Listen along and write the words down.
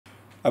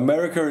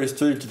America is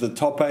through to the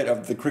top 8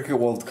 of the Cricket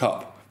World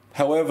Cup.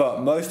 However,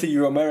 most of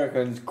you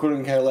Americans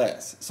couldn't care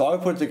less, so I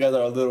put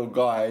together a little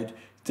guide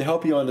to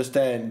help you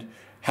understand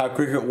how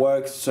cricket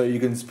works so you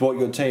can support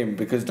your team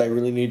because they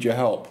really need your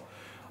help.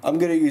 I'm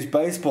going to use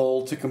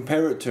baseball to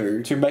compare it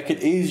to make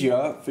it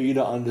easier for you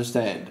to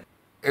understand.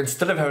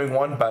 Instead of having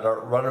one batter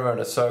run around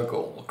a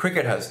circle,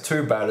 cricket has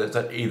two batters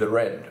at either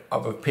end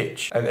of a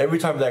pitch, and every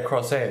time they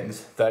cross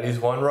ends, that is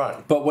one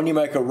run. But when you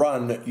make a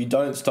run, you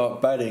don't stop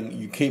batting,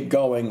 you keep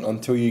going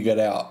until you get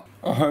out.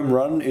 A home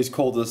run is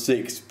called a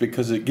six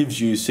because it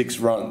gives you 6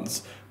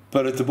 runs.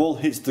 But if the ball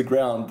hits the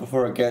ground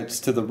before it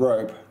gets to the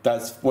rope,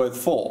 that's worth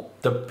 4.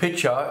 The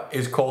pitcher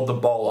is called the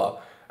bowler,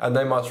 and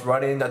they must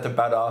run in at the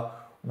batter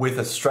with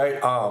a straight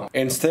arm,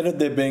 instead of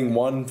there being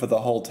one for the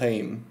whole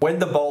team. When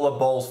the bowler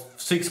bowls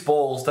 6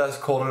 balls, that's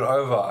called an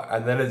over,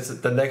 and then it's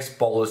the next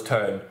bowler's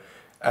turn.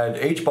 And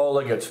each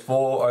bowler gets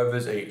 4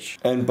 overs each.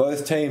 And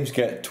both teams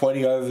get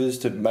 20 overs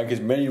to make as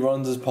many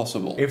runs as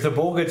possible. If the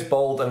ball gets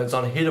bowled and it's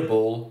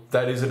unhittable,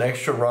 that is an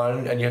extra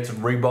run and you have to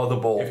re-bowl the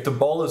ball. If the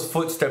bowler's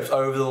foot steps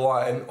over the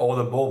line or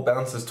the ball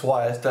bounces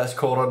twice, that's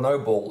called a no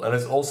ball, and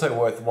it's also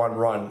worth 1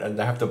 run and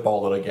they have to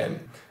bowl it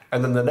again.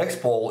 And then the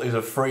next ball is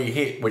a free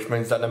hit, which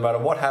means that no matter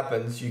what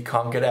happens, you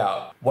can't get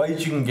out.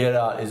 Ways you can get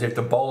out is if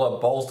the bowler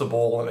bowls the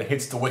ball and it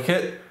hits the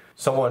wicket,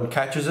 someone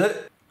catches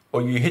it,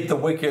 or you hit the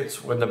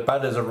wickets when the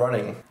batters are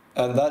running.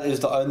 And that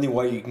is the only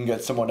way you can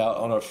get someone out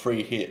on a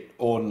free hit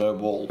or no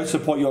ball.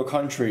 Support your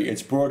country.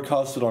 It's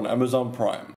broadcasted on Amazon Prime.